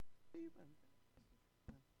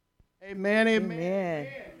Amen, amen. Amen.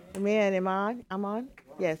 Amen. Am I on? I'm on?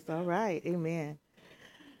 Yes, all right. Amen.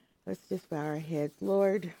 Let's just bow our heads.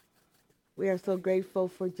 Lord, we are so grateful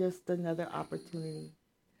for just another opportunity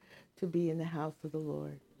to be in the house of the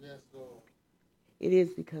Lord. Yes, Lord. It is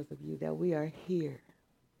because of you that we are here.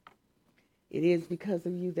 It is because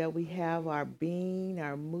of you that we have our being,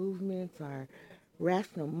 our movements, our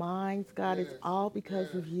rational minds. God, it's all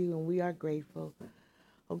because of you, and we are grateful.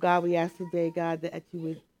 Oh, God, we ask today, God, that you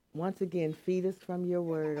would once again feed us from your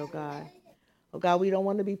word, oh, God. Oh, God, we don't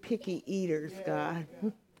want to be picky eaters, God.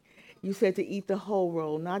 You said to eat the whole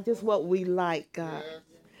roll, not just what we like, God,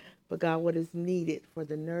 but, God, what is needed for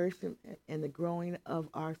the nourishment and the growing of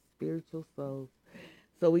our spiritual souls.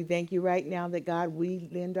 So we thank you right now that, God, we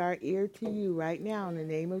lend our ear to you right now in the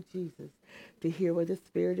name of Jesus to hear what the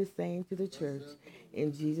Spirit is saying to the church.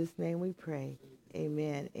 In Jesus' name we pray.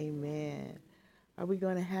 Amen. Amen. Are we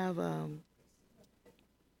going to have,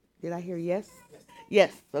 did I hear yes?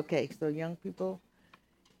 Yes. Okay. So young people,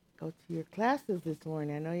 go to your classes this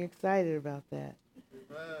morning. I know you're excited about that.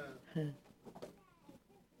 Amen.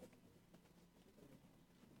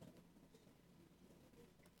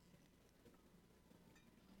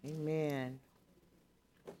 Amen.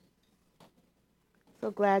 So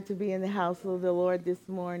glad to be in the house of the Lord this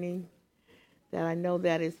morning. That I know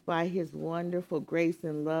that it's by his wonderful grace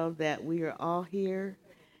and love that we are all here.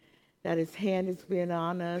 That his hand has been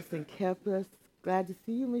on us and kept us. Glad to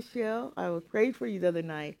see you, Michelle. I was prayed for you the other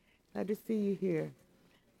night. Glad to see you here.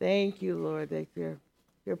 Thank you, Lord, that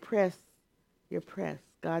you're pressed. You're pressed.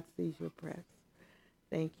 God sees your press.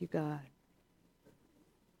 Thank you, God.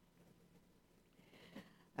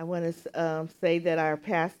 I want to say that our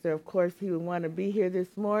pastor, of course, he would want to be here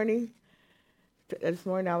this morning. This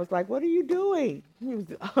morning I was like, "What are you doing?" He was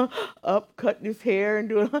up cutting his hair and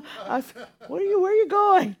doing. I said, Where are you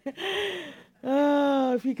going?"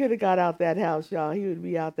 Oh, if he could have got out that house, y'all, he would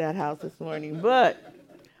be out that house this morning. But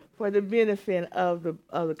for the benefit of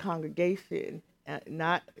the congregation,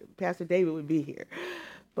 not Pastor David would be here,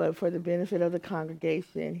 but for the benefit of the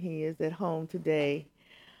congregation, he is at home today.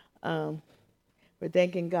 Um, we're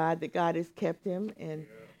thanking God that God has kept him and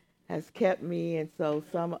has kept me. And so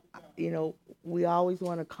we always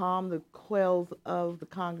want to calm the quells of the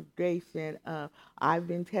congregation. I've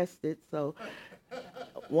been tested, so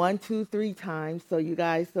one, two, three times. So you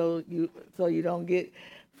guys, so you don't get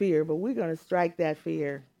fear. But we're gonna strike that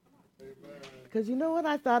fear because you know what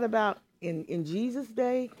I thought about in Jesus'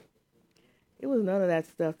 day. It was none of that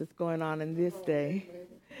stuff that's going on in this day.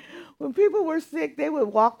 When people were sick, they would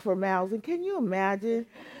walk for miles. And can you imagine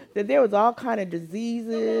that there was all kind of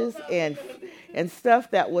diseases and stuff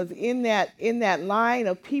that was in that line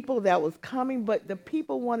of people that was coming, but the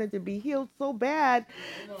people wanted to be healed so bad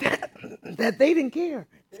that they didn't care.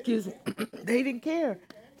 Excuse me, they didn't care.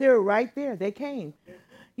 They were right there. They came.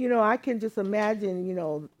 I can just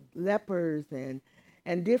imagine, lepers and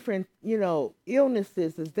different,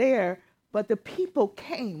 illnesses is there, but the people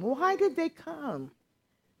came. Why did they come?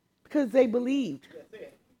 Because they believed.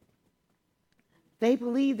 They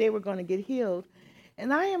believed they were going to get healed.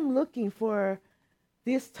 And I am looking for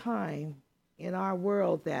this time in our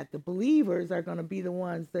world that the believers are going to be the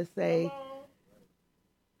ones that say,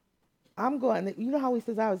 I'm going. You know how he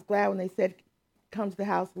says, I was glad when they said, come to the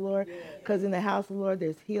house of the Lord? Because in the house of the Lord,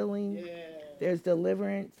 there's healing, there's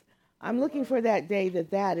deliverance. I'm looking for that day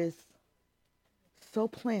that is so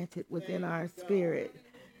planted within our spirit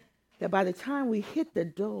that by the time we hit the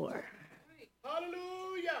door,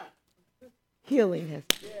 Hallelujah. healing has,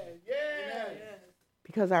 Yes.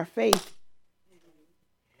 because our faith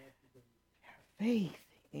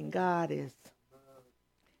in God is,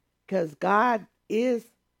 because God is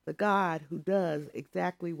the God who does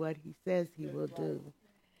exactly what he says he will do.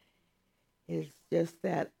 It's just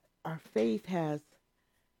that our faith has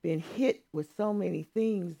been hit with so many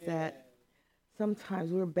things that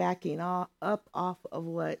sometimes we're backing up off of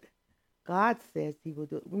what God says he will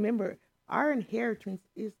do. Remember, our inheritance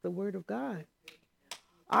is the word of God.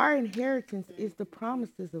 Our inheritance is the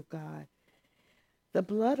promises of God. The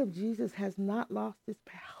blood of Jesus has not lost its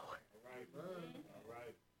power.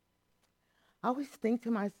 I always think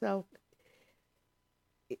to myself,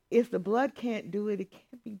 if the blood can't do it, it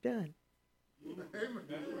can't be done.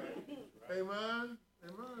 Amen.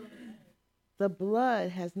 Amen. The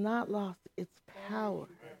blood has not lost its power.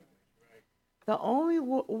 The only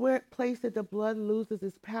place that the blood loses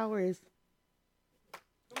its power is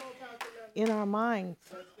in our minds.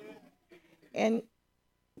 And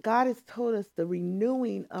God has told us the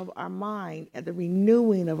renewing of our mind, and the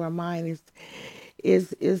renewing of our mind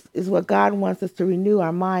is what God wants us to renew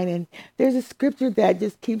our mind. And there's a scripture that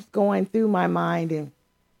just keeps going through my mind, and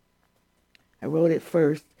I wrote it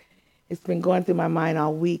first. It's been going through my mind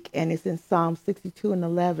all week, and it's in Psalm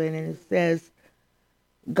 62:11, and it says,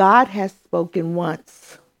 God has spoken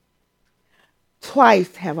once.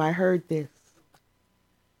 Twice have I heard this,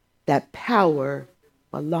 that power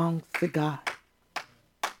belongs to God.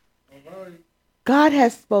 God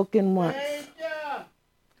has spoken once. Thank you.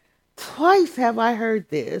 Twice have I heard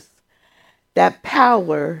this, that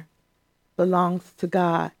power belongs to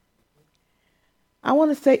God. I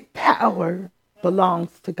want to say power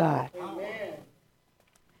belongs to God. Amen.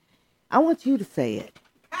 I want you to say it.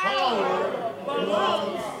 Power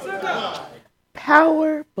belongs to God.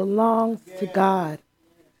 Power belongs to God.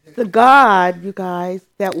 The God, you guys,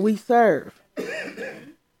 that we serve.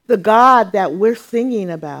 The God that we're singing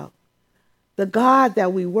about. The God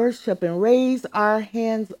that we worship and raise our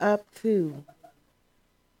hands up to.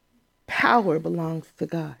 Power belongs to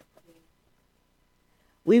God.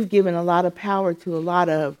 We've given a lot of power to a lot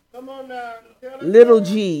of Come on now. Tell the little truth.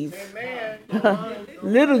 G's. Amen.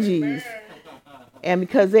 Little G's. And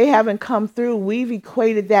because they haven't come through, we've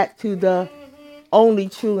equated that to the only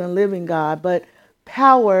true and living God. But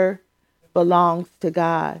power belongs to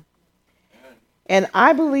God. And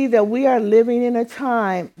I believe that we are living in a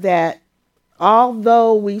time that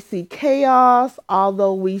although we see chaos,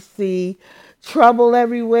 although we see trouble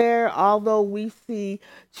everywhere, although we see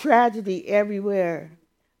tragedy everywhere,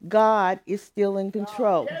 God is still in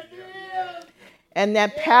control. Yes, he is. And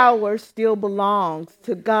that power still belongs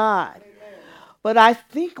to God. But I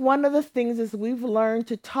think one of the things is we've learned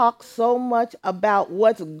to talk so much about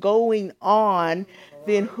what's going on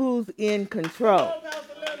than who's in control.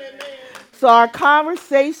 So our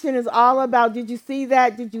conversation is all about, did you see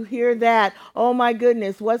that? Did you hear that? Oh my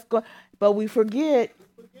goodness, what's going? But we forget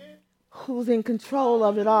who's in control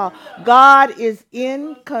of it all. God is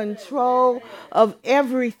in control of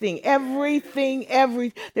everything.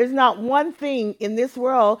 There's not one thing in this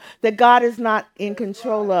world that God is not in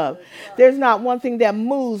control of. There's not one thing that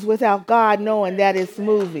moves without God knowing that it's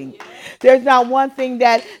moving. There's not one thing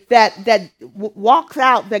that walks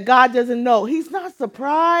out that God doesn't know. He's not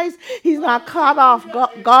surprised. He's not caught off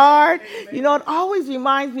guard. You know, it always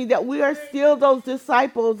reminds me that we are still those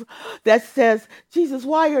disciples that says, Jesus,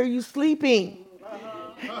 why are you sleeping?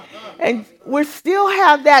 And we still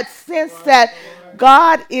have that sense that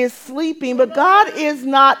God is sleeping, but God is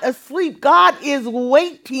not asleep. God is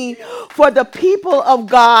waiting for the people of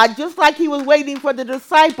God, just like he was waiting for the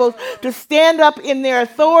disciples to stand up in their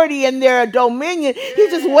authority and their dominion.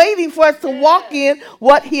 He's just waiting for us to walk in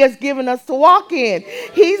what he has given us to walk in.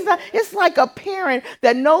 It's like a parent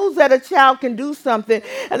that knows that a child can do something,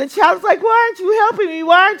 and the child's like, why aren't you helping me?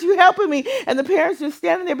 Why aren't you helping me? And the parents just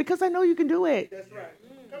standing there, because I know you can do it. That's right.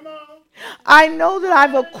 Come on. I know that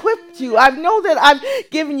I've equipped you. I know that I've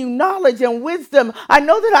given you knowledge and wisdom. I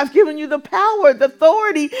know that I've given you the power, the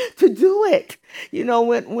authority to do it. You know,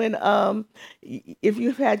 when if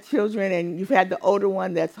you've had children and you've had the older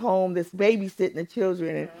one that's home, that's babysitting the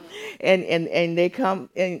children, and they come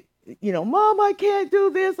and, you know, Mom, I can't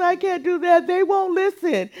do this, I can't do that. They won't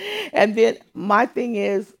listen. And then my thing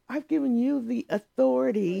is, I've given you the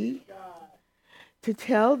authority to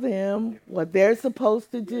tell them what they're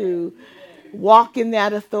supposed to do. Walk in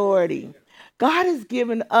that authority. God has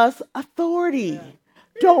given us authority,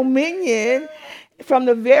 dominion. From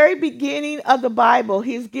the very beginning of the Bible,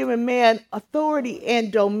 he's given man authority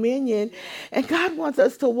and dominion. And God wants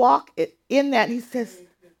us to walk in that. He says,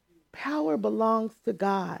 power belongs to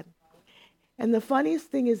God. And the funniest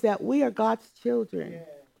thing is that we are God's children.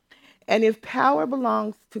 And if power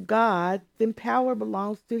belongs to God, then power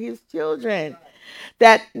belongs to his children.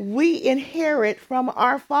 That we inherit from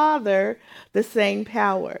our Father the same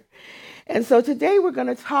power. And so today we're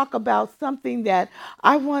going to talk about something that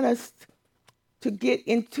I want us to get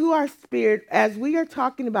into our spirit as we are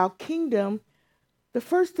talking about kingdom. The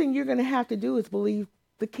first thing you're going to have to do is believe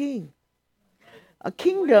the king. A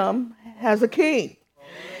kingdom has a king.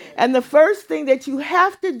 And the first thing that you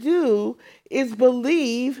have to do is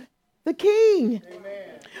believe the king.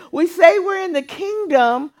 Amen. We say we're in the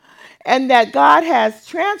kingdom and that God has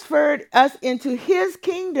transferred us into his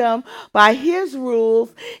kingdom by his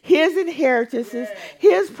rules, his inheritances,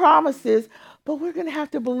 his promises, but we're going to have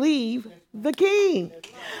to believe the king.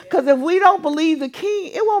 Because if we don't believe the king,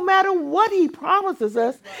 it won't matter what he promises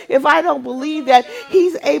us. If I don't believe that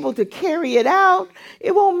he's able to carry it out,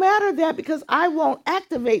 it won't matter that, because I won't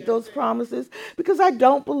activate those promises because I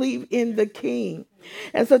don't believe in the king.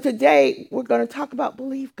 And so today we're going to talk about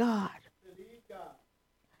believe God.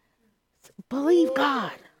 Believe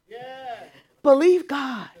God. Believe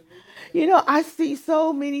God. You know, I see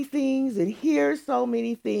so many things and hear so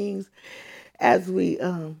many things as we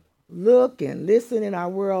look and listen in our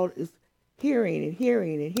world is hearing and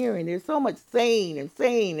hearing and hearing. There's so much saying and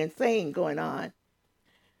saying and saying going on.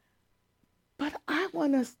 But I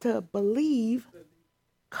want us to believe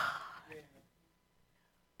God.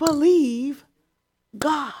 Believe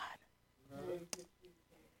God.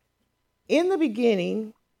 In the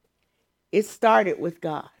beginning, it started with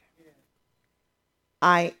God.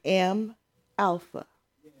 I am Alpha.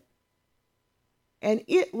 And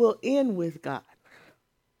it will end with God.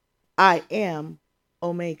 I am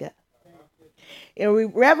Omega.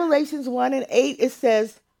 In Revelations 1 and 8, it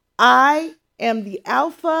says, I am the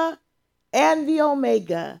Alpha and the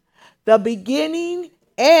Omega, the beginning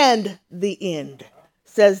and the end,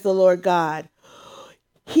 says the Lord God.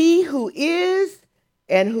 He who is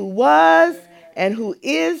and who was and who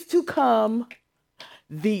is to come,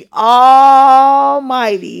 the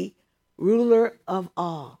Almighty ruler of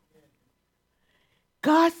all.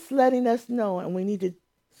 God's letting us know, and we need to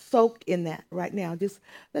soak in that right now. Just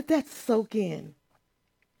let that soak in.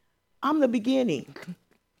 I'm the beginning,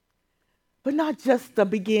 but not just the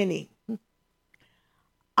beginning.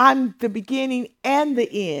 I'm the beginning and the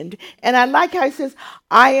end. And I like how he says,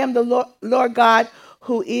 I am the Lord God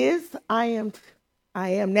who is, I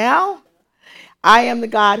am now, I am the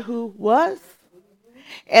God who was,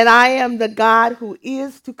 and I am the God who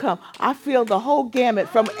is to come. I feel the whole gamut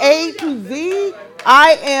from A to Z.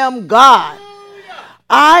 I am God.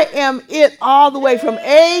 I am it all the way from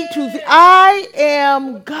A to Z. I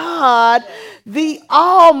am God, the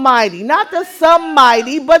Almighty, not the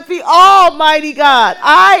Somemighty, but the Almighty God.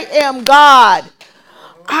 I am God.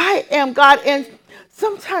 I am God. And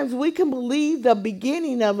sometimes we can believe the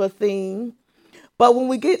beginning of a thing, but when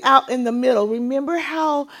we get out in the middle, remember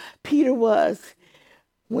how Peter was.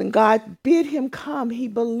 When God bid him come, he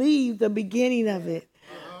believed the beginning of it.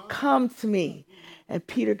 Come to me. And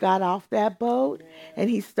Peter got off that boat and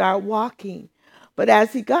he started walking. But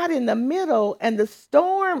as he got in the middle and the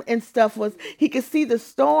storm and stuff was, he could see the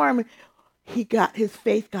storm, his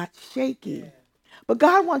faith got shaky. But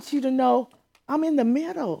God wants you to know, I'm in the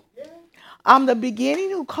middle. I'm the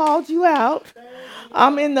beginning who called you out.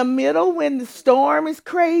 I'm in the middle when the storm is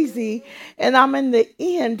crazy. And I'm in the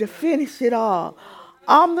end to finish it all.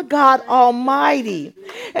 I'm the God Almighty.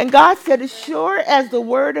 And God said, as sure as the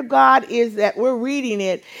word of God is that we're reading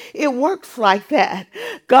it, it works like that.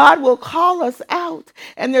 God will call us out.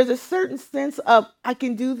 And there's a certain sense of, I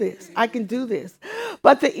can do this. I can do this.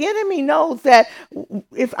 But the enemy knows that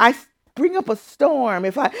if I bring up a storm,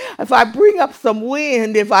 if I bring up some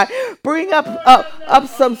wind, if I bring up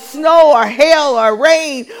some snow or hail or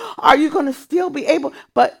rain, are you going to still be able?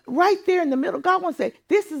 But right there in the middle, God wants to say,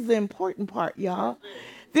 this is the important part, y'all.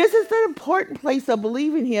 This is the important place of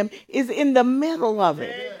believing him is in the middle of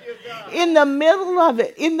it. In the middle of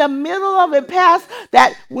it. In the middle of it, past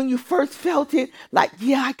that when you first felt it, like,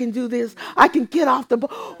 yeah, I can do this. I can get off the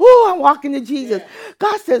boat. Oh, I'm walking to Jesus.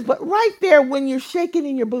 God says, but right there when you're shaking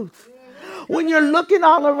in your boots, when you're looking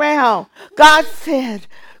all around, God said,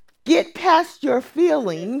 get past your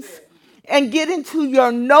feelings and get into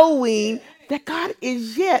your knowing that God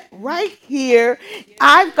is yet right here.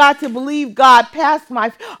 I've got to believe God past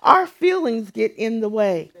our feelings get in the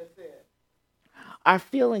way. Our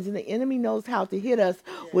feelings, and the enemy knows how to hit us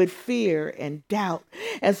with fear and doubt.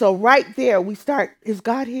 And so right there we start, is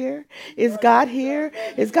God here? Is God here?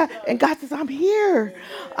 Is God? And God says, I'm here.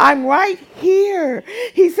 I'm right here.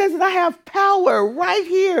 He says that I have power right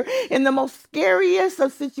here in the most scariest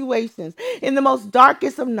of situations, in the most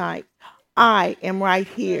darkest of nights. I am right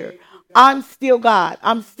here. I'm still God.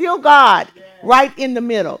 I'm still God right in the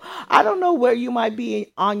middle. I don't know where you might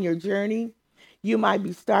be on your journey. You might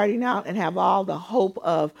be starting out and have all the hope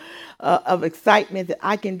of excitement that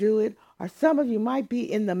I can do it. Or some of you might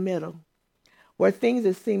be in the middle where things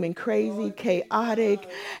are seeming crazy, chaotic.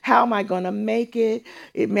 How am I going to make it?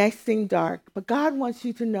 It may seem dark. But God wants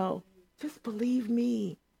you to know, just believe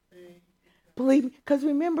me. Believe me. Because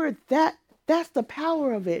remember, that's the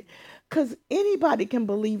power of it. Because anybody can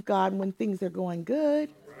believe God when things are going good.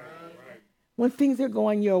 When things are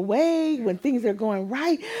going your way, when things are going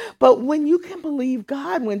right. But when you can believe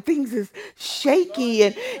God, when things is shaky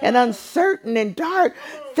and uncertain and dark,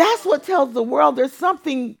 that's what tells the world there's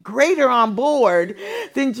something greater on board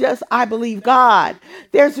than just, I believe God.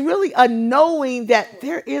 There's really a knowing that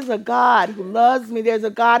there is a God who loves me. There's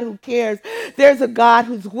a God who cares. There's a God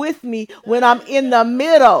who's with me when I'm in the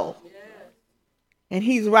middle. And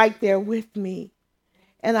he's right there with me.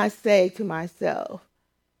 And I say to myself,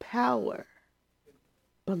 power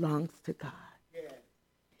belongs to God.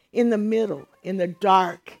 In the middle, in the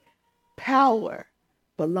dark, power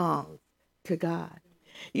belongs to God.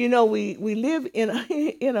 You know, we live in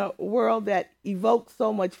in a world that evokes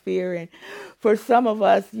so much fear, and for some of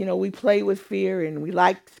us, you know, we play with fear and we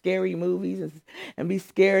like scary movies and be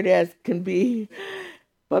scared as can be.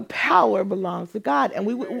 But power belongs to God, and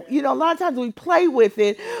you know, a lot of times we play with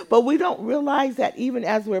it, but we don't realize that even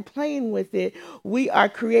as we're playing with it, we are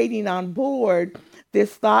creating on board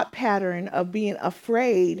this thought pattern of being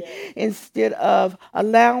afraid instead of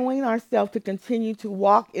allowing ourselves to continue to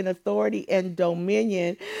walk in authority and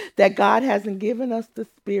dominion, that God hasn't given us the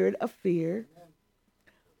spirit of fear,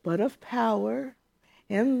 but of power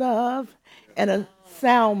and love and a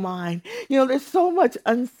sound mind. You know, there's so much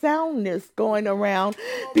unsoundness going around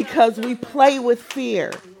because we play with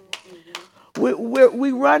fear.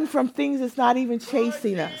 We run from things that's not even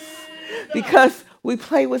chasing us because we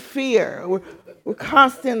play with fear. We're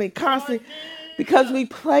constantly, because we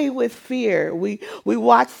play with fear. We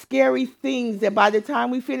watch scary things that by the time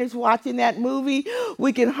we finish watching that movie,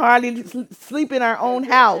 we can hardly sleep in our own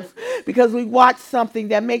house because we watch something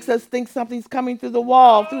that makes us think something's coming through the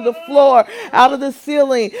wall, through the floor, out of the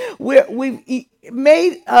ceiling. We've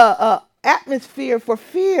made a atmosphere for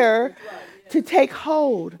fear to take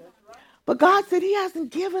hold. But God said He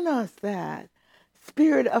hasn't given us that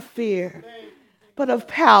spirit of fear, but of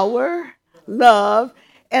power, love,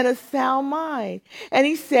 and a sound mind. And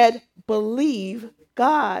He said, believe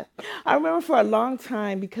God. I remember for a long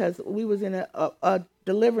time, because we was in a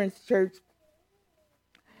deliverance church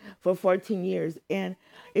for 14 years, and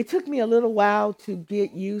it took me a little while to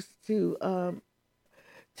get used to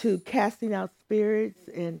casting out spirits,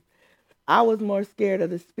 and I was more scared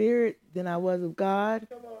of the spirit than I was of God.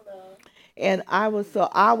 And I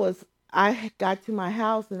got to my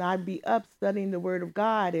house and I'd be up studying the Word of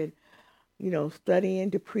God and, you know,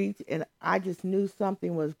 studying to preach. And I just knew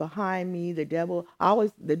something was behind me. The devil,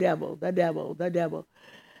 always the devil, the devil, the devil.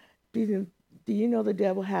 Do you know the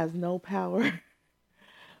devil has no power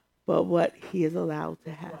but what he is allowed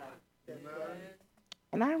to have?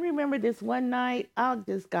 And I remember this one night, I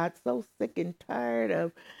just got so sick and tired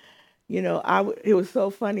of, you know, it was so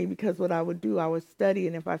funny because what I would do, I would study,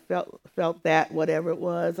 and if I felt that, whatever it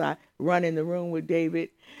was, I run in the room with David,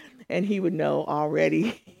 and he would know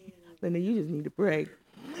already. Linda, you just need to pray.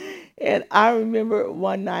 And I remember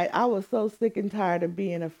one night, I was so sick and tired of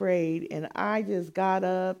being afraid, and I just got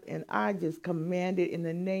up and I just commanded, in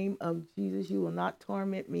the name of Jesus, you will not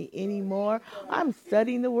torment me anymore. I'm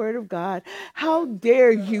studying the Word of God. How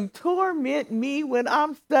dare you torment me when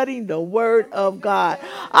I'm studying the Word of God?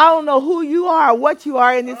 I don't know who you are or what you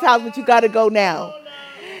are in this house, but you got to go now.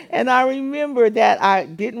 And I remember that I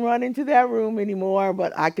didn't run into that room anymore,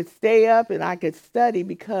 but I could stay up and I could study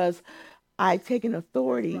because I'd taken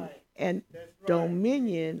authority and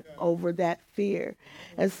dominion over that fear.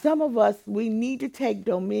 And some of us, we need to take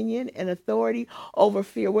dominion and authority over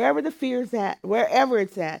fear, wherever the fear is at, wherever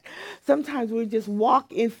it's at. Sometimes we just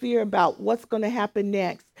walk in fear about what's going to happen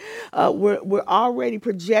next. We're already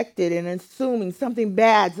projected and assuming something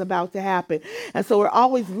bad's about to happen. And so we're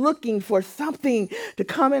always looking for something to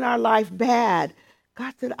come in our life bad.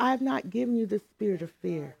 God said, I have not given you the spirit of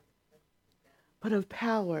fear, but of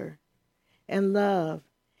power and love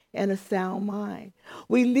and a sound mind.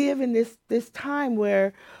 We live in this time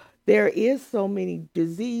where there is so many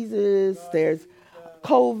diseases. There's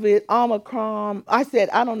COVID, Omicron. I said,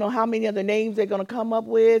 I don't know how many other names they're going to come up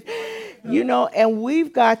with, you know, and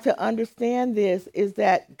we've got to understand this, is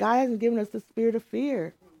that God hasn't given us the spirit of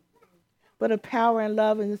fear, but of power and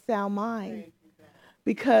love and a sound mind.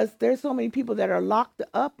 Because there's so many people that are locked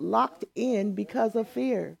up, locked in because of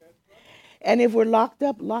fear. And if we're locked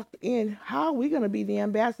up, locked in, how are we going to be the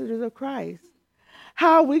ambassadors of Christ?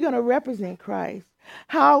 How are we going to represent Christ?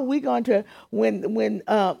 How are we going to, when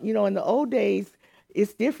you know, in the old days,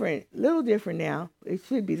 it's different, a little different now. It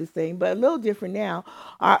should be the same, but a little different now.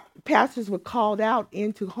 Our pastors were called out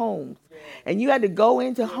into homes, and you had to go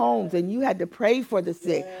into homes, and you had to pray for the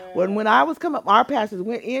sick. When I was coming up, our pastors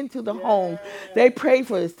went into the homes. They prayed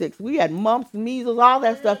for the sick. We had mumps, measles, all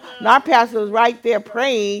that stuff, and our pastor was right there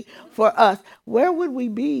praying for us. Where would we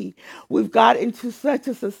be? We've got into such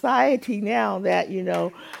a society now that, you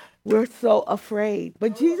know, we're so afraid.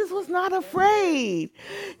 But Jesus was not afraid.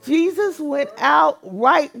 Jesus went out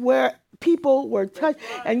right where people were touched.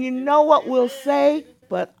 And you know what we'll say?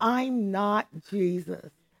 But I'm not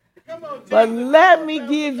Jesus. But let me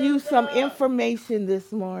give you some information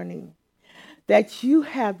this morning, that you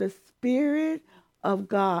have the Spirit of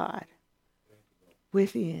God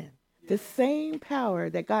within. The same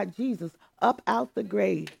power that got Jesus up out the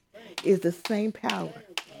grave is the same power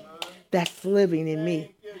that's living in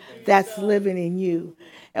me. that's living in you.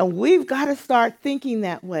 And we've got to start thinking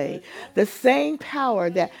that way. The same power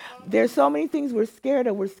that there's so many things we're scared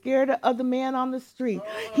of. We're scared of the man on the street.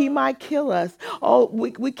 He might kill us. Oh,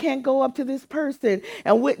 we can't go up to this person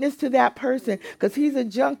and witness to that person because he's a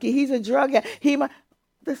junkie. He's a drug addict. He might.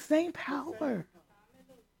 The same power.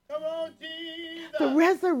 Come on, Jesus. The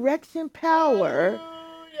resurrection power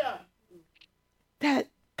Hallelujah. that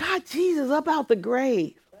got Jesus up out the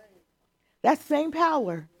grave. That same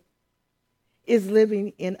power is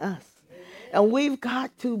living in us. And we've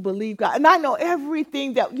got to believe God. And I know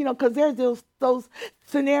everything that, because there's those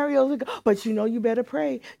scenarios. But you better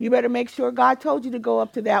pray. You better make sure God told you to go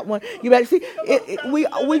up to that one. You better see.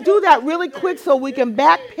 We do that really quick so we can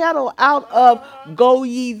backpedal out of go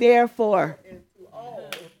ye therefore.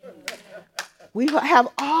 We have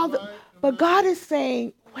all the, but God is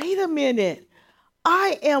saying, wait a minute.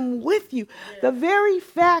 I am with you. The very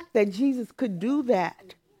fact that Jesus could do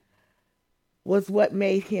that was what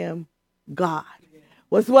made him God,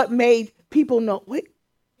 was what made people know, wait,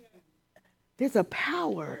 there's a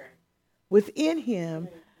power within him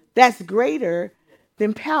that's greater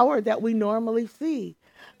than power that we normally see.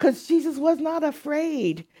 Because Jesus was not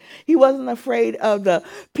afraid. He wasn't afraid of the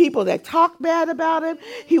people that talk bad about him.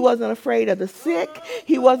 He wasn't afraid of the sick.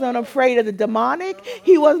 He wasn't afraid of the demonic.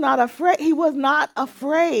 He was not afraid. He was not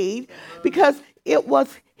afraid because it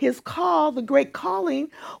was his call. The great calling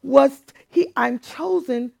was I'm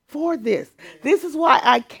chosen for this. This is why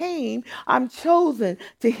I came. I'm chosen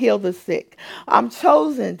to heal the sick. I'm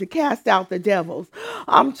chosen to cast out the devils.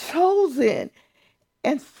 I'm chosen.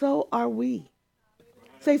 And so are we.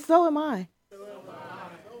 Say, so am I.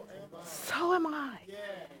 So am I.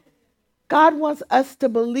 God wants us to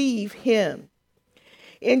believe him.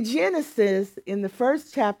 In Genesis, in the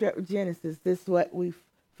first chapter of Genesis, this is what we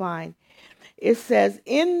find. It says,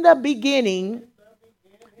 in the beginning,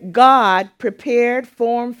 God prepared,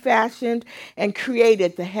 formed, fashioned, and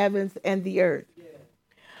created the heavens and the earth.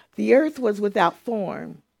 The earth was without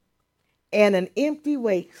form and an empty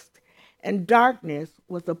waste, and darkness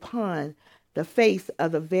was upon the face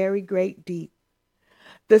of the very great deep.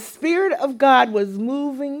 The Spirit of God was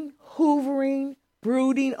moving, hovering,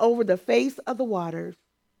 brooding over the face of the waters.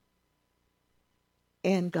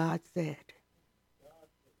 And God said,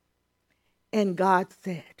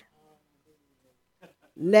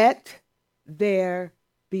 let there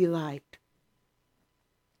be light.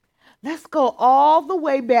 Let's go all the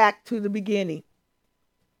way back to the beginning.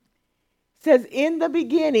 It says, in the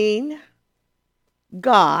beginning,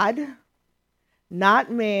 God,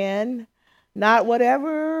 not man, not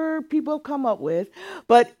whatever people come up with,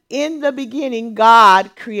 but in the beginning,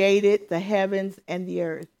 God created the heavens and the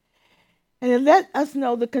earth. And it let us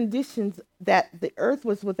know the conditions that the earth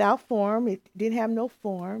was without form. It didn't have no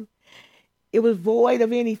form. It was void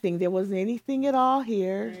of anything. There wasn't anything at all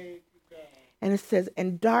here. And it says,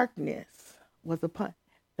 and darkness was upon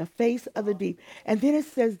the face of the deep. And then it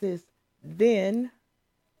says this, then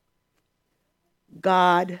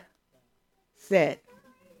God said.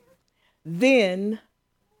 Then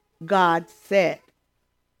God said,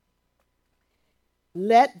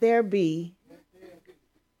 let there be,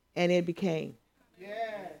 and it became.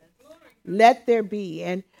 Let there be.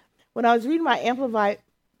 And when I was reading my Amplified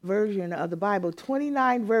version of the Bible,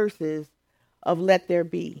 29 verses of let there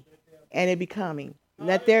be, and it becoming.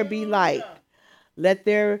 Let there be light. Let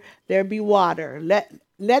there be water. Let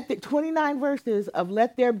the 29 verses of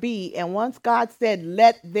let there be, and once God said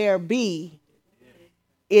let there be,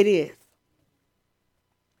 it is.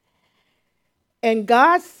 And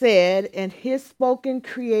God said, and his spoken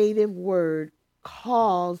creative word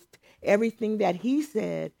caused everything that he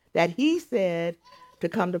said to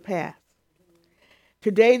come to pass.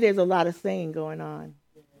 Today there's a lot of saying going on.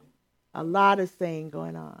 A lot of saying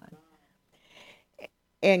going on.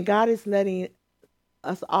 And God is letting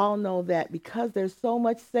us all know that because there's so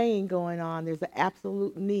much saying going on, there's an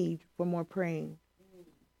absolute need for more praying.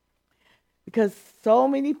 Because so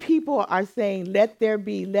many people are saying, let there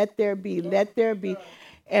be, let there be, let there be.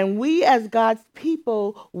 And we as God's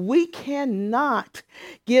people, we cannot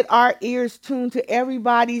get our ears tuned to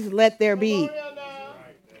everybody's let there be.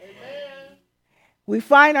 We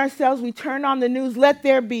find ourselves, we turn on the news, let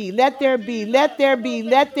there be, let there be, let there be,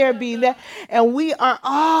 let there be. And we are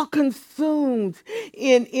all consumed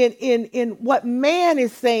in what man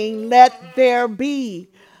is saying, let there be.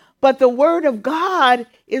 But the word of God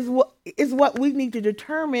is what we need to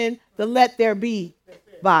determine the let there be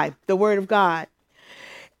by, the word of God.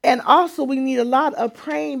 And also we need a lot of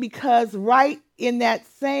praying because right in that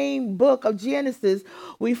same book of Genesis,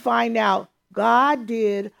 we find out God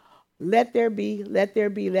did let there be, let there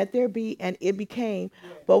be, let there be, and it became.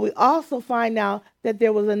 But we also find out that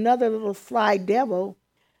there was another little sly devil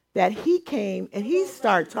that he came and he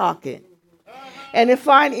started talking. And if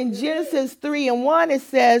find in Genesis 3:1, it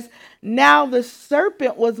says, now the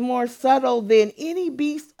serpent was more subtle than any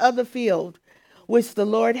beast of the field which the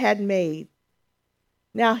Lord had made.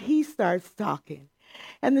 Now he starts talking.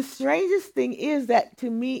 And the strangest thing is that to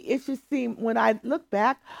me, it just seemed, when I look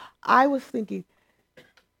back, I was thinking,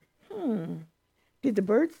 did the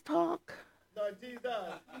birds talk? Lord Jesus.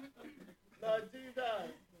 Lord Jesus.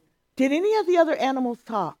 Did any of the other animals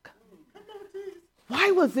talk?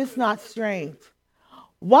 Why was this not strange?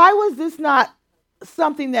 Why was this not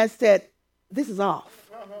something that said, this is off?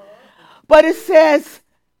 But it says,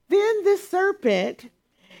 then this serpent,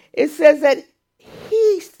 it says that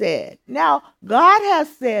he said. Now, God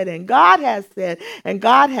has said, and God has said, and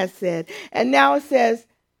God has said. And now it says,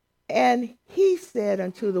 and he said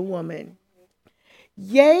unto the woman,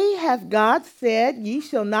 yea, hath God said, ye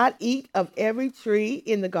shall not eat of every tree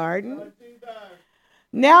in the garden? Lord Jesus.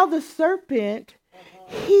 Now the serpent,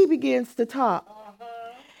 he begins to talk.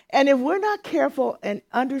 And if we're not careful and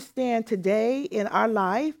understand today in our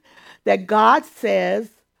life that God says,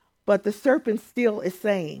 but the serpent still is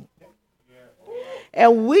saying.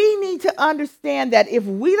 And we need to understand that if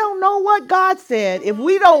we don't know what God said, if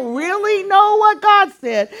we don't really know what God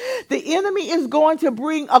said, the enemy is going to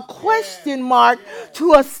bring a question mark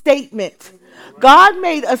to a statement. God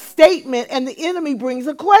made a statement and the enemy brings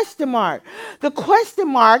a question mark. The question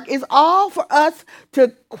mark is all for us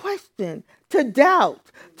to question, to doubt,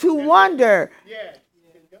 to wonder. Yes.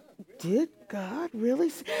 Did God really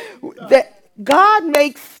say that? God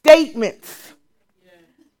makes statements.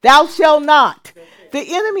 Thou shalt not. The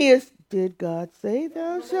enemy is, did God say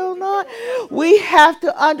thou shalt not? We have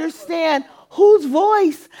to understand whose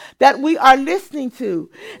voice that we are listening to.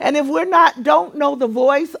 And if we're don't know the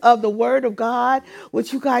voice of the Word of God,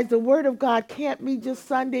 which you guys, the Word of God can't be just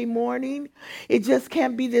Sunday morning. It just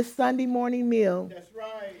can't be this Sunday morning meal. That's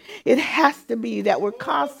right. It has to be that we're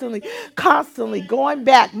constantly going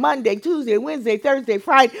back Monday, Tuesday, Wednesday, Thursday,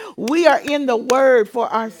 Friday. We are in the Word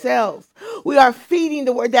for ourselves. We are feeding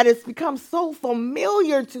the Word that has become so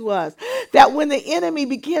familiar to us that when the enemy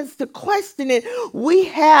begins to question it, we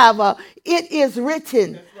have it is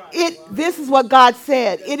written. This is what God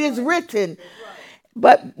said. It is written.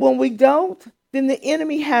 But when we don't, then the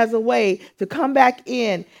enemy has a way to come back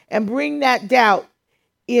in and bring that doubt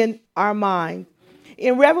in our mind.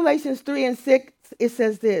 In Revelations 3:6, it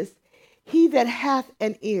says this, he that hath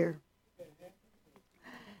an ear,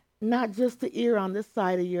 not just the ear on this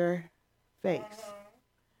side of your face.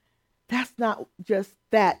 That's not just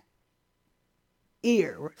that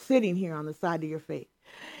ear sitting here on the side of your face.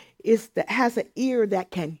 It's that has an ear that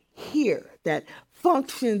can hear, that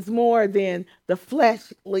functions more than the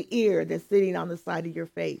fleshly ear that's sitting on the side of your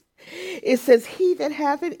face. It says, he that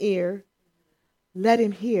hath an ear, let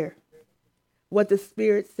him hear what the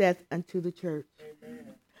Spirit saith unto the church. Amen.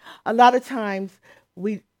 A lot of times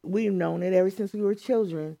we've known it ever since we were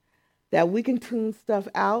children that we can tune stuff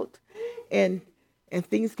out and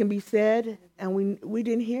things can be said and we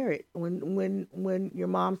didn't hear it when your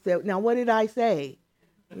mom said, now what did I say?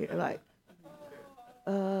 You're like,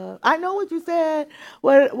 I know what you said.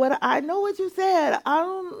 What I know what you said.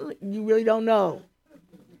 You really don't know.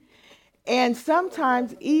 And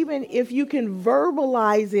sometimes even if you can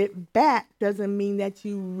verbalize it back, doesn't mean that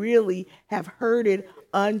you really have heard it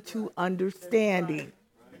unto understanding.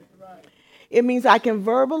 It means I can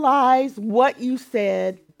verbalize what you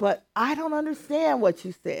said, but I don't understand what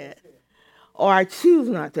you said. Or I choose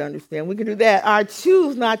not to understand. We can do that. I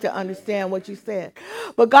choose not to understand what you said.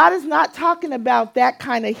 But God is not talking about that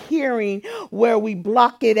kind of hearing where we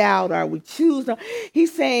block it out or we choose not.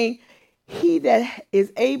 He's saying, he that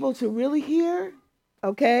is able to really hear,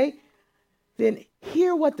 okay, then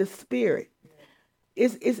hear what the Spirit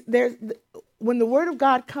is. There's when the Word of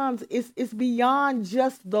God comes, it's beyond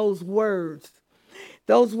just those words.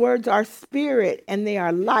 Those words are spirit and they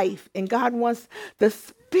are life. And God wants the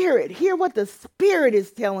Spirit. Hear what the Spirit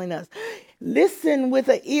is telling us. Listen with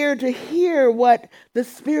an ear to hear what the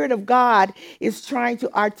Spirit of God is trying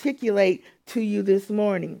to articulate to you this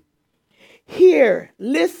morning. Hear,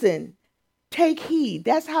 listen, take heed.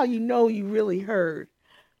 That's how you know you really heard.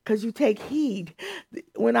 Because you take heed.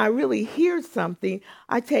 When I really hear something,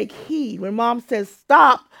 I take heed. When Mom says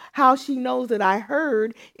stop, how she knows that I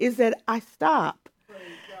heard is that I stop.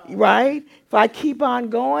 Right? If I keep on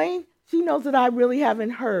going, she knows that I really haven't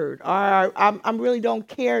heard. Or I really don't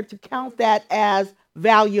care to count that as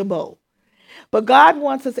valuable. But God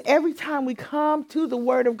wants us every time we come to the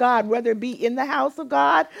Word of God, whether it be in the house of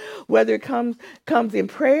God, whether it comes in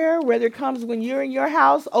prayer, whether it comes when you're in your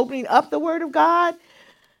house opening up the Word of God,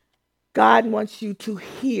 God wants you to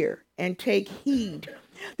hear and take heed.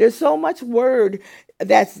 There's so much word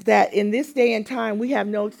that in this day and time we have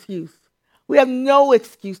no excuse. We have no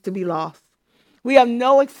excuse to be lost. We have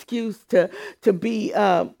no excuse to be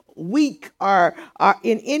weak or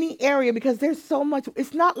in any area because there's so much.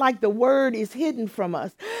 It's not like the word is hidden from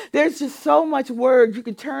us. There's just so much word you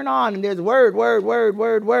can turn on, and there's word, word, word,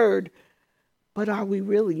 word, word. But are we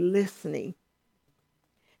really listening?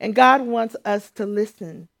 And God wants us to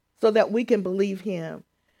listen so that we can believe him.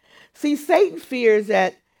 See, Satan fears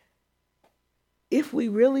that if we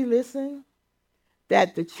really listen,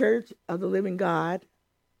 that the church of the living God,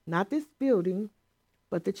 not this building,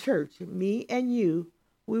 but the church, me and you,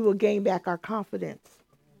 we will gain back our confidence.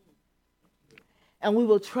 And we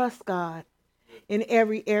will trust God in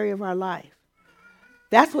every area of our life.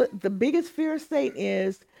 That's what the biggest fear of Satan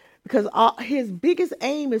is, because his biggest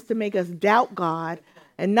aim is to make us doubt God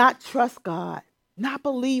and not trust God, not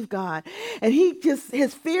believe God. And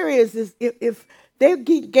his fear is if they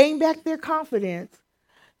gain back their confidence,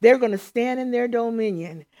 they're going to stand in their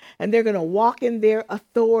dominion and they're going to walk in their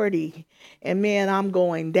authority. And man, I'm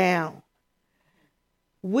going down.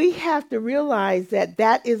 We have to realize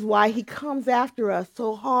that is why he comes after us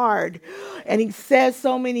so hard. And he says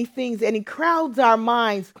so many things and he crowds our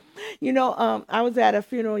minds. You know, I was at a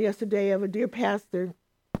funeral yesterday of a dear pastor.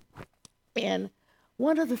 And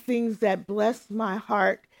one of the things that blessed my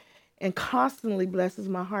heart and constantly blesses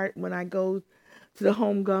my heart when I go to the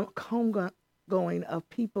homegoing of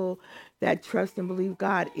people that trust and believe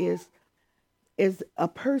God is a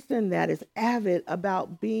person that is avid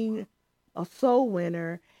about being a soul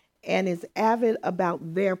winner and is avid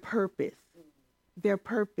about their purpose. Their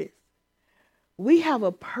purpose. We have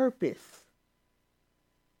a purpose.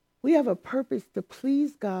 We have a purpose to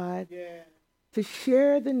please God, to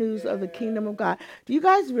share the news of the kingdom of God. Do you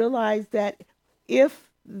guys realize that if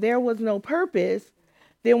there was no purpose,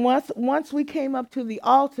 then once we came up to the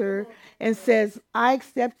altar and says, I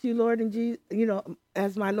accept you, Lord and Jesus,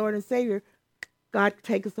 as my Lord and Savior, God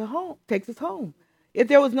takes us home. If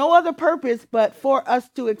there was no other purpose but for us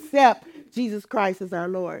to accept Jesus Christ as our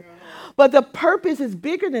Lord. But the purpose is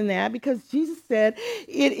bigger than that, because Jesus said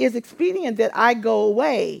it is expedient that I go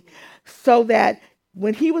away, so that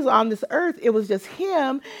when he was on this earth, it was just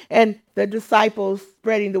him and the disciples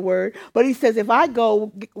spreading the word. But he says, if I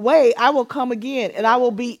go away, I will come again and I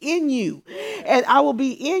will be in you and I will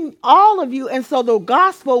be in all of you. And so the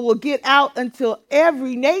gospel will get out until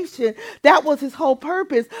every nation. That was his whole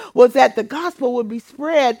purpose, was that the gospel would be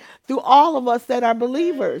spread through all of us that are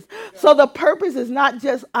believers. So the purpose is not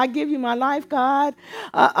just, I give you my life, God.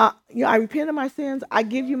 I repent of my sins. I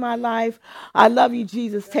give you my life. I love you,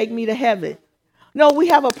 Jesus. Take me to heaven. No, we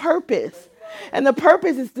have a purpose. And the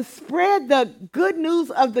purpose is to spread the good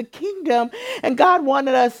news of the kingdom. And God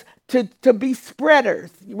wanted us to be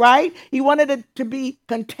spreaders, right? He wanted it to be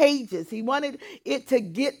contagious. He wanted it to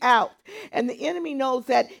get out. And the enemy knows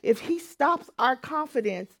that if he stops our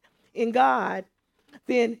confidence in God,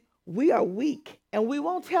 then we are weak and we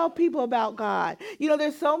won't tell people about God.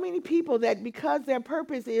 There's so many people that because their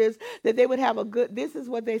purpose is that they would have this is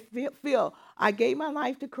what they feel. I gave my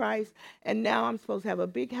life to Christ and now I'm supposed to have a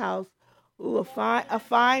big house, a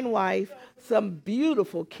fine wife, some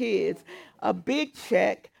beautiful kids, a big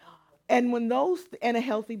check, and and a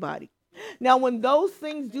healthy body. Now, when those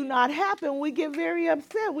things do not happen, we get very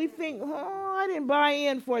upset. We think, I didn't buy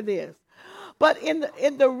in for this. But in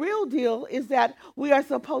the real deal is that we are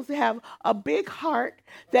supposed to have a big heart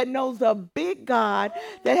that knows a big God,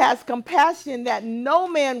 that has compassion that no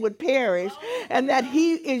man would perish, and that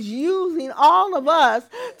he is using all of us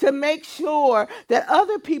to make sure that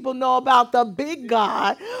other people know about the big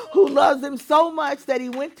God who loves them so much that he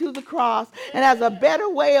went to the cross and has a better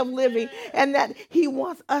way of living, and that he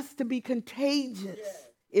wants us to be contagious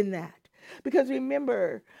in that. Because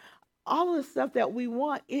remember, all of the stuff that we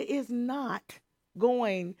want, it is not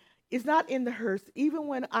it's not in the hearse. Even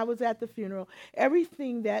when I was at the funeral,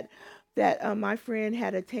 everything that my friend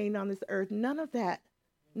had attained on this earth, none of that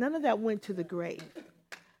went to the grave.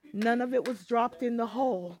 None of it was dropped in the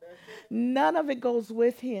hole. None of it goes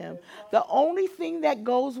with him. The only thing that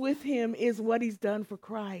goes with him is what he's done for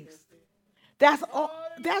Christ. That's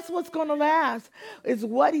what's going to last, is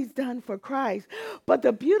what he's done for Christ. But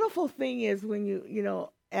the beautiful thing is when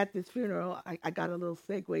at this funeral, I got a little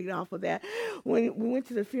segue off of that. When we went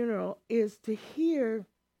to the funeral, is to hear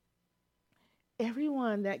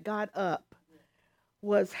everyone that got up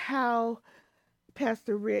was how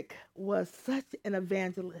Pastor Rick was such an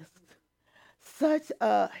evangelist.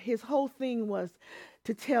 His whole thing was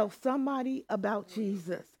to tell somebody about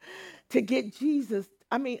Jesus, to get Jesus.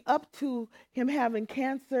 I mean, up to him having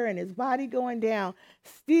cancer and his body going down,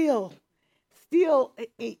 still,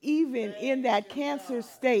 even in that cancer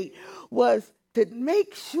state, was to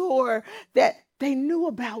make sure that they knew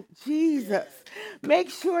about Jesus. Make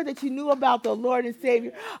sure that you knew about the Lord and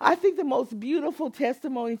Savior. I think the most beautiful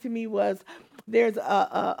testimony to me was there's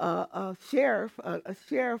a sheriff,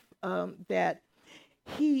 that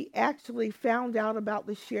he actually found out about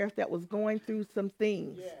the sheriff that was going through some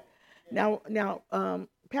things. Now,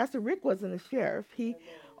 Pastor Rick wasn't a sheriff.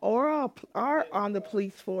 Or on the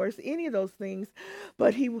police force, any of those things,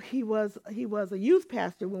 but he was a youth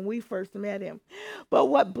pastor when we first met him. But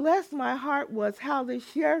what blessed my heart was how the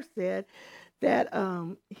sheriff said that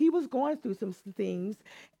he was going through some things,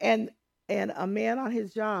 and a man on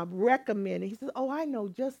his job recommended. He said, "Oh, I know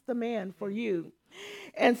just the man for you."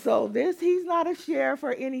 And so he's not a sheriff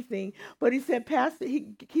or anything, but he said, Pastor,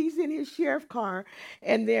 he's in his sheriff car,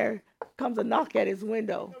 and there comes a knock at his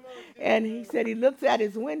window. And he said he looks at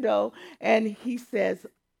his window, and he says,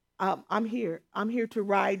 I'm here to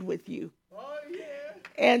ride with you. Oh, yeah.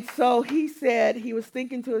 And so he said, he was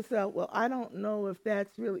thinking to himself, well, I don't know if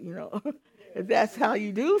that's really, if that's how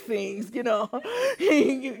you do things, you're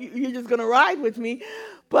just going to ride with me.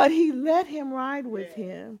 But he let him ride with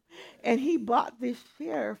him, and he brought this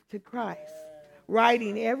sheriff to Christ,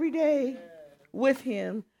 riding every day with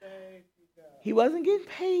him. He wasn't getting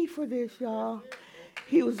paid for this, y'all.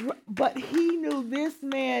 But he knew this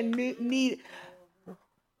man needed.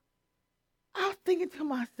 I was thinking to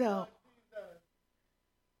myself,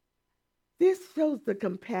 this shows the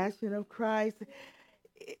compassion of Christ.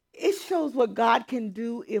 It shows what God can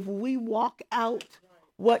do if we walk out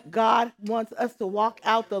what God wants us to walk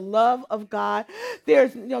out, the love of God.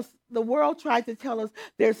 There's, the world tries to tell us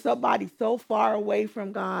there's somebody so far away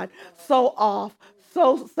from God, so off,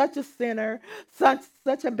 such a sinner,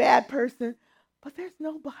 such a bad person. But there's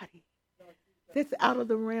nobody that's out of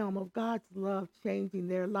the realm of God's love changing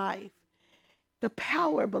their life. The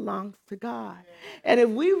power belongs to God. And if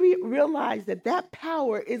we realize that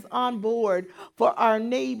power is on board for our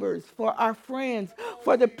neighbors, for our friends,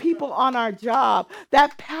 for the people on our job,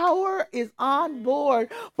 that power is on board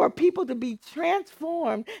for people to be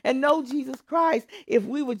transformed and know Jesus Christ, if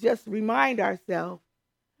we would just remind ourselves,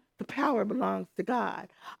 the power belongs to God.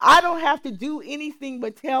 I don't have to do anything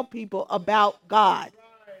but tell people about God.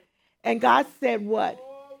 And God said what?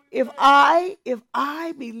 If I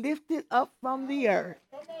be lifted up from the earth,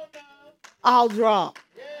 I'll draw.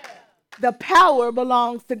 The power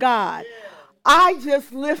belongs to God. I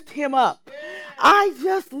just lift him up. I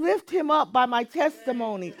just lift him up by my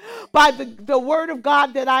testimony, by the word of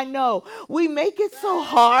God that I know. We make it so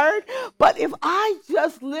hard, but if I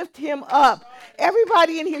just lift him up,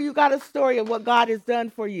 everybody in here, you got a story of what God has done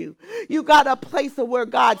for you. You got a place of where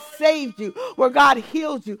God saved you, where God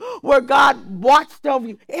healed you, where God watched over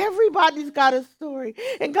you. Everybody's got a story.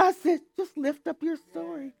 And God said, just lift up your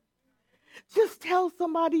story. Just tell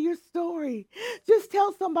somebody your story. Just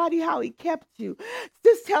tell somebody how he kept you.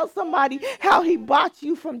 Just tell somebody how he brought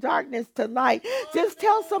you from darkness to light. Just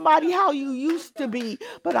tell somebody how you used to be,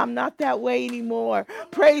 but I'm not that way anymore.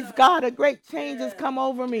 Praise God, a great change has come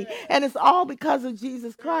over me, and it's all because of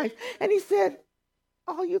Jesus Christ. And he said,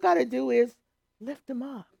 all you got to do is lift him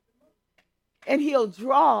up, and he'll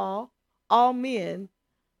draw all men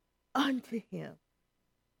unto him.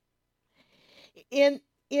 In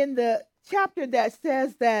the chapter that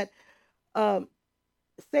says that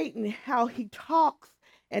Satan, how he talks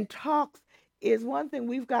and talks, is one thing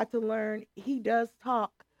we've got to learn. He does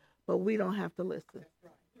talk, but we don't have to listen.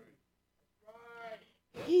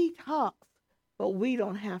 He talks, but we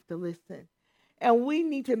don't have to listen. And we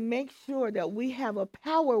need to make sure that we have a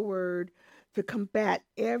power word to combat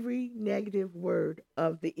every negative word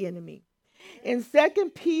of the enemy. In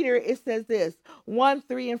 2 Peter, it says this, 1,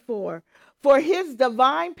 3, and 4. For his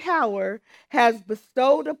divine power has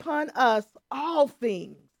bestowed upon us all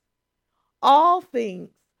things. All things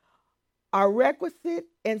are requisite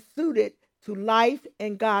and suited to life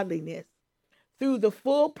and godliness through the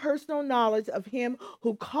full personal knowledge of him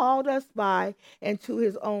who called us by and to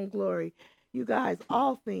his own glory. You guys,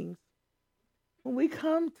 all things. When we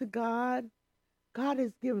come to God, God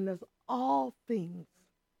has given us all things.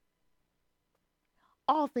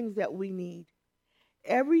 All things that we need.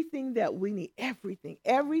 Everything that we need.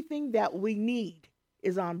 Everything that we need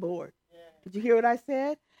is on board. Yeah. Did you hear what I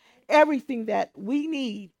said? Everything that we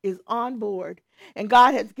need is on board. And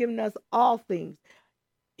God has given us all things.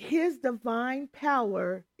 His divine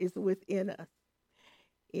power is within us.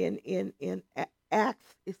 in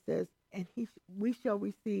Acts, it says, and we shall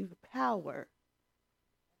receive power.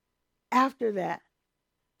 After that,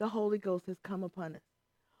 the Holy Ghost has come upon us.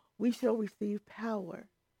 We shall receive power.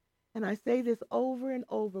 And I say this over and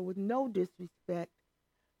over with no disrespect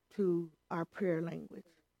to our prayer language.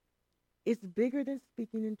 It's bigger than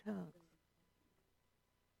speaking in tongues.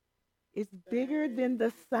 It's bigger than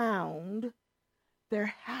the sound.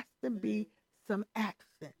 There has to be some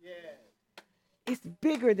action. It's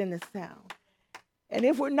bigger than the sound. And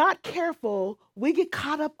if we're not careful, we get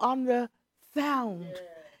caught up on the sound.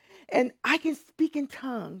 And I can speak in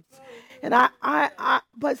tongues. And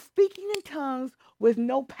but speaking in tongues with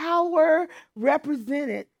no power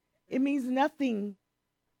represented, it means nothing.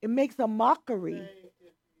 It makes a mockery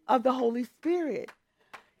of the Holy Spirit.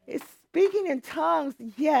 It's speaking in tongues,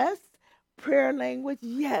 yes. Prayer language,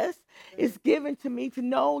 yes. It's given to me to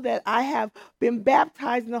know that I have been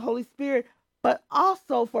baptized in the Holy Spirit. But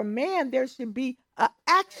also for man, there should be an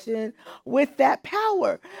action with that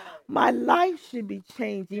power. My life should be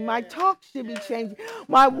changing. My talk should be changing.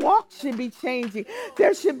 My walk should be changing.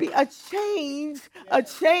 There should be a change. A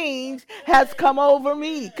change has come over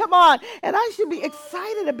me. Come on. And I should be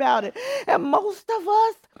excited about it. And most of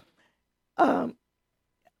us,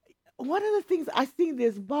 one of the things I see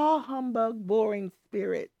this bah humbug, boring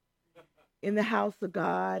spirit in the house of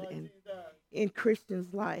God and in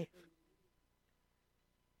Christians' life.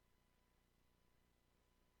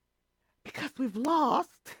 Because we've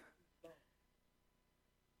lost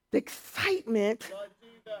the excitement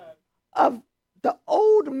of the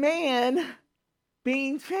old man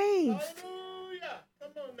being changed.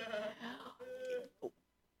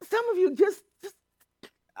 Some of you just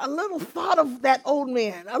a little thought of that old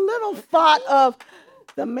man, a little thought of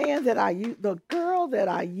the man that the girl that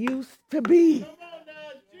I used to be.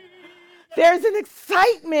 There's an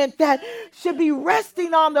excitement that should be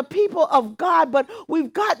resting on the people of God, but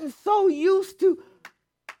we've gotten so used to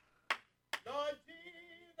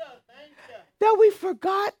that we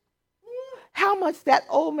forgot how much that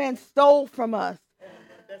old man stole from us.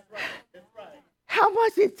 How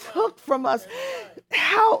much it took from us.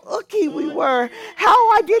 How icky we were.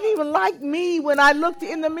 How I didn't even like me when I looked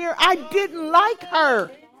in the mirror. I didn't like her.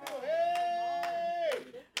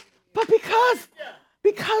 But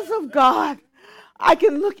because of God, I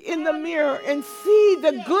can look in the mirror and see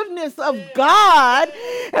the goodness of God.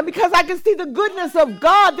 And because I can see the goodness of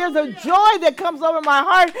God, there's a joy that comes over my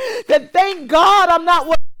heart that thank God I'm not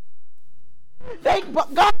what. Thank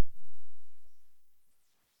God.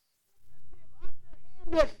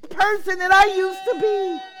 The person that I used to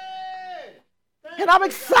be. And I'm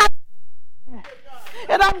excited.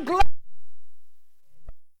 And I'm glad.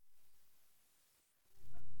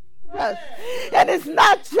 And it's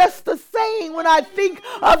not just the saying when I think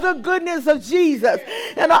of the goodness of Jesus.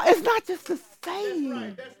 And it's not just the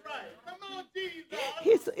saying.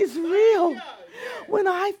 It's real when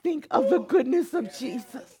I think of the goodness of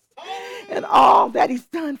Jesus and all that he's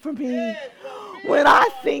done for me. When I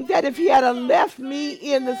think that if he had left me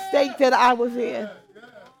in the state that I was in,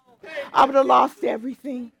 I would have lost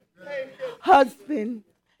everything. Husband,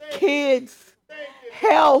 kids,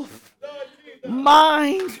 health,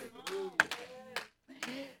 mind.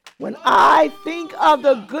 When I think of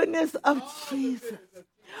the goodness of Jesus,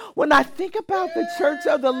 when I think about the church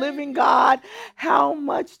of the living God, how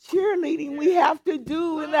much cheerleading we have to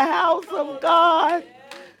do in the house of God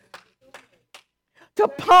to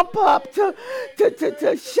pump up, to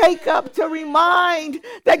shake up, to remind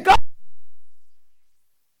that God.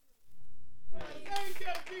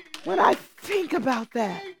 When I think about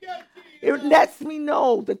that, it lets me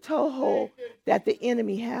know the toehold that the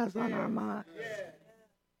enemy has on our minds.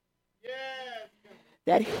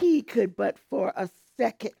 That he could, but for a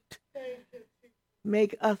second,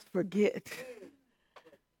 make us forget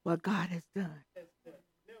what God has done.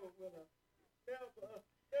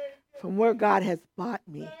 From where God has brought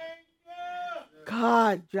me.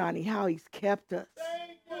 God, Johnny, how he's kept us.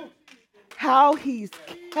 How he's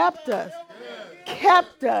kept us.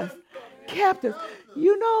 Kept us. Kept us.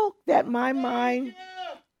 You know that my mind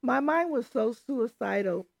was so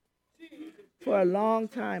suicidal. For a long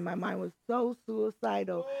time, my mind was so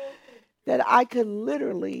suicidal that I could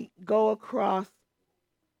literally go across,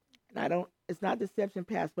 and it's not Deception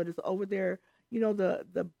Pass, but it's over there, you know,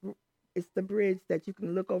 it's the bridge that you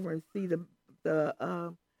can look over and see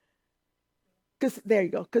there you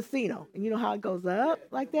go, casino. And you know how it goes up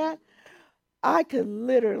like that? I could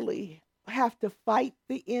literally have to fight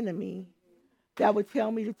the enemy that would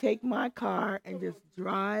tell me to take my car and just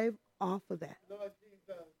drive off of that.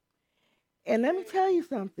 And let me tell you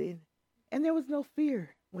something. And there was no fear.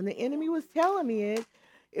 When the enemy was telling me it,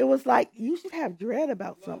 it was like you should have dread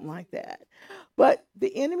about something like that. But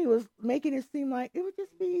the enemy was making it seem like it would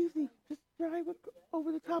just be easy. Just drive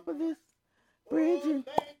over the top of this bridge and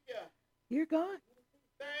Thank you. you're gone.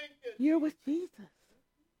 Thank you. You're with Jesus.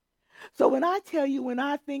 So when I tell you, when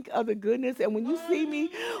I think of the goodness, and when you see me,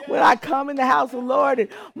 when I come in the house of the Lord and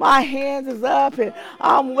my hands is up and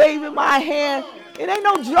I'm waving my hand, it ain't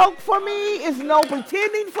no joke for me. It's no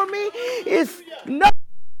pretending for me. It's no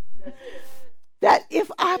that if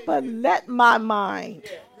I but let my mind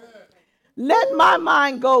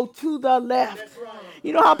go to the left.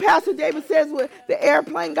 You know how Pastor David says the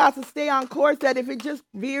airplane got to stay on course, that if it just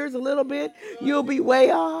veers a little bit, you'll be way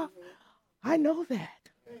off. I know that.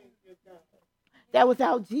 That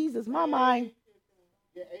without Jesus, my mind.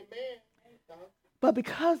 But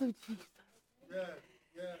because of Jesus,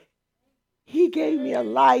 he gave me a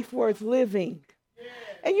life worth living.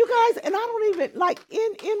 And you guys, and I don't even, like,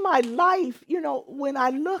 in my life, you know, when I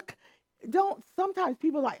look, sometimes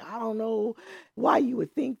people like, I don't know why you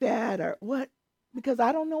would think that or what, because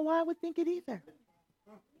I don't know why I would think it either.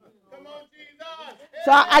 Come on, Jesus.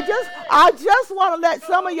 So I just want to let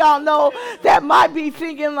some of y'all know that might be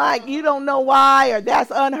thinking like you don't know why or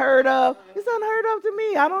that's unheard of. It's unheard of to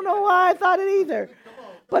me. I don't know why I thought it either.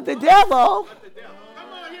 But the devil,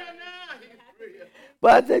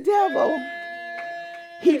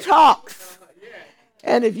 he talks.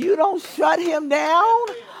 And if you don't shut him down,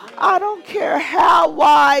 I don't care how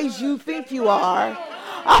wise you think you are.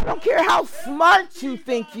 I don't care how smart you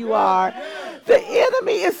think you are. The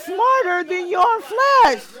enemy is smarter than your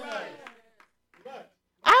flesh.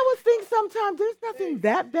 I would think sometimes there's nothing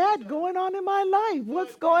that bad going on in my life.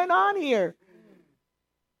 What's going on here?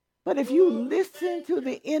 But if you listen to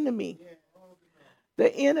the enemy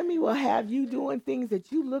will have you doing things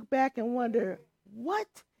that you look back and wonder, what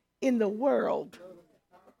in the world?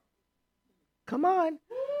 Come on.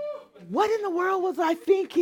 What in the world was I thinking?